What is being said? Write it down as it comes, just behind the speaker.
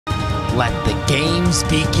Let the games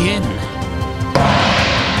begin.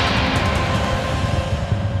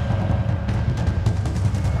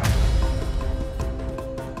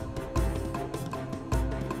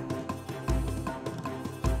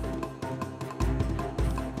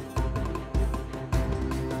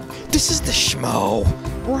 This is the Schmo.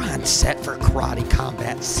 We're on set for Karate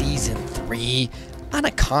Combat Season 3 on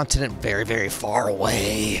a continent very, very far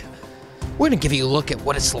away. We're going to give you a look at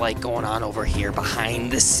what it's like going on over here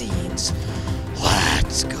behind the scenes.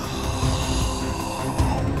 Let's go.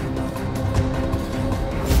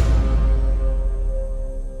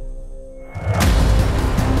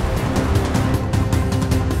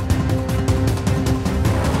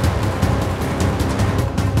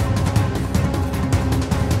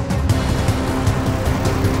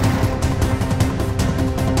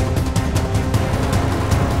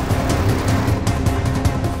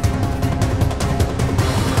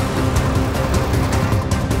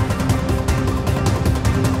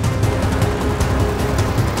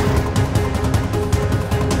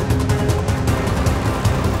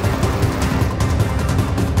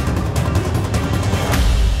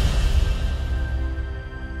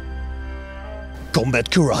 Combat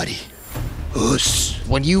Karate. Us.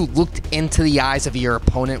 When you looked into the eyes of your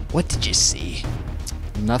opponent, what did you see?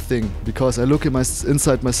 Nothing, because I look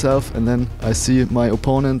inside myself and then I see my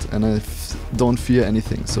opponent and I don't fear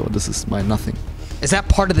anything. So this is my nothing. Is that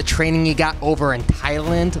part of the training you got over in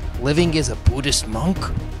Thailand, living as a Buddhist monk?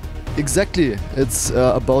 Exactly. It's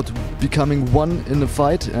about becoming one in a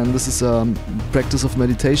fight, and this is a practice of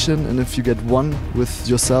meditation, and if you get one with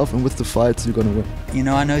yourself and with the fight, you're gonna win. You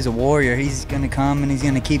know, I know he's a warrior. He's gonna come and he's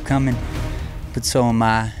gonna keep coming, but so am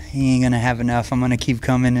I. He ain't gonna have enough. I'm gonna keep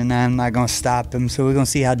coming and I'm not gonna stop him, so we're gonna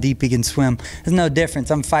see how deep he can swim. There's no difference.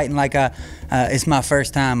 I'm fighting like it's my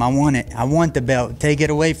first time. I want it. I want the belt. Take it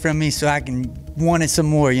away from me so I can want it some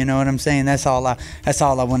more, you know what I'm saying? That's all I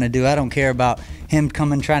want to do. I don't care about him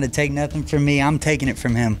coming trying to take nothing from me. I'm taking it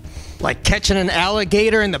from him. Like catching an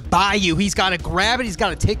alligator in the bayou. He's got to grab it, he's got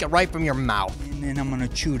to take it right from your mouth. And then I'm going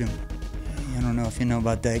to shoot him. I don't know if you know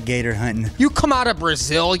about that gator hunting. You come out of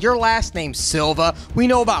Brazil, your last name's Silva. We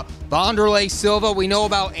know about Vanderlei Silva, we know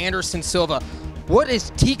about Anderson Silva. What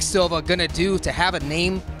is Teak Silva going to do to have a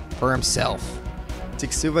name for himself?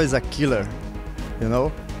 Teak Silva is a killer, you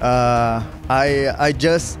know? I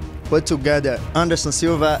just put together Anderson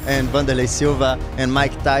Silva and Vanderlei Silva and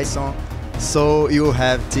Mike Tyson, so you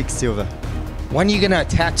have Teak Silva. When are you gonna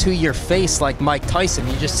tattoo your face like Mike Tyson?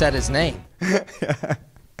 You just said his name.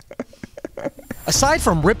 Aside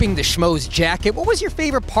from ripping the Schmo's jacket, what was your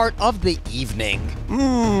favorite part of the evening?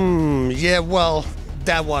 Yeah, well,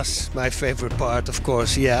 that was my favorite part, of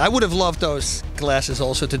course. Yeah, I would have loved those glasses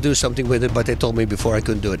also to do something with it, but they told me before I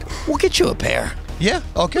couldn't do it. We'll get you a pair. Yeah,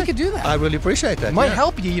 okay. We could do that. I really appreciate that. Might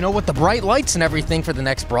help you, you know, with the bright lights and everything for the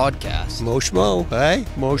next broadcast. Mo Schmo, hey?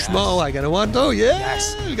 Mo Schmo, I gotta want to, yeah.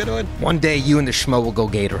 Yes. You gotta want. One day you and the Schmo will go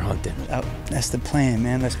gator hunting. Oh, that's the plan,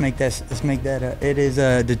 man. Let's make that it is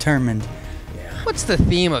determined. Yeah. What's the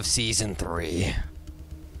theme of Season 3?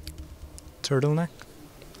 Turtleneck?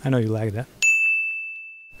 I know you like that.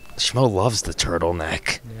 Schmo loves the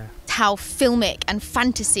turtleneck. Yeah. How filmic and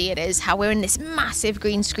fantasy it is, how we're in this massive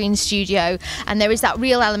green screen studio and there is that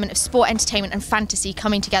real element of sport, entertainment and fantasy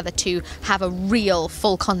coming together to have a real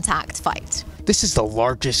full contact fight. This is the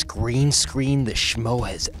largest green screen the Schmo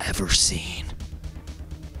has ever seen.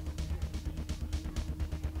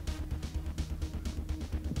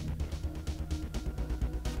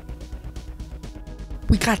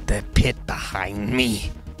 We got the pit behind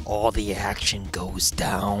me. All the action goes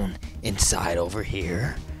down inside over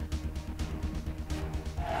here.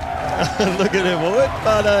 Look at him.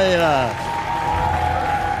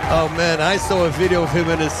 Oh man, I saw a video of him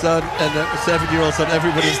and his son and the 7-year-old son.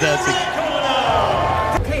 Everybody's dancing.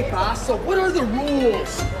 Okay, Bas, so what are the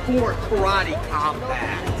rules for karate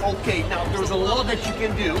combat? Okay, now there's a lot that you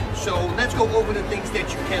can do, so let's go over the things that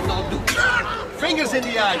you cannot do. Fingers in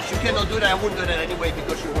the eyes, you cannot do that. I wouldn't do that anyway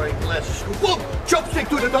because you're wearing glasses. Whoop! Chopstick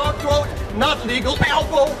to the dog throat, not legal.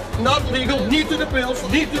 Elbow, not legal. Knee to the pills,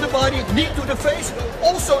 knee to the body, knee to the face,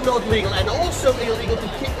 also not legal. And also illegal to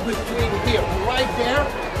kick between here, right there.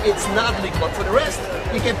 It's not legal, but for the rest,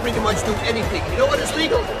 you can pretty much do anything. You know what is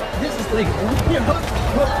legal? This is legal. Here, hook,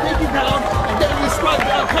 take it down, and then you strike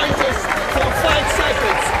down punches for 5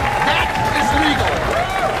 seconds. That is legal.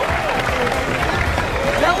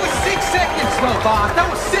 That was 6 seconds, no, Bas. That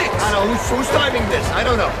was 6. I don't know who's timing this. I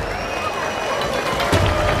don't know.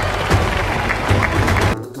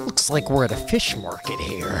 Looks like we're at a fish market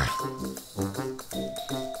here.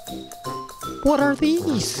 What are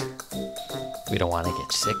these? We don't want to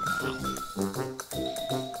get sick now.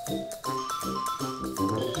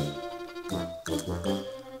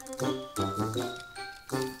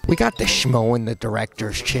 We got the Schmo in the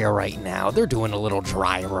director's chair right now. They're doing a little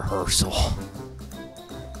dry rehearsal.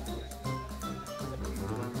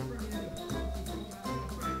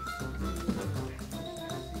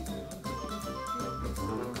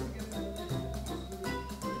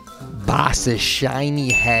 Bas's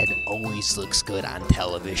shiny head always looks good on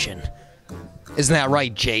television. Isn't that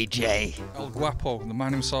right, JJ? El Guapo, the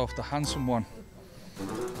man himself, the handsome one.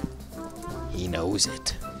 He knows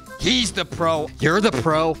it. He's the pro. You're the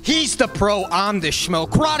pro. He's the pro. I'm the Schmo.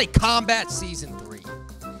 Karate Combat Season 3.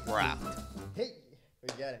 We're out. Hey, we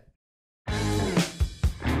got it.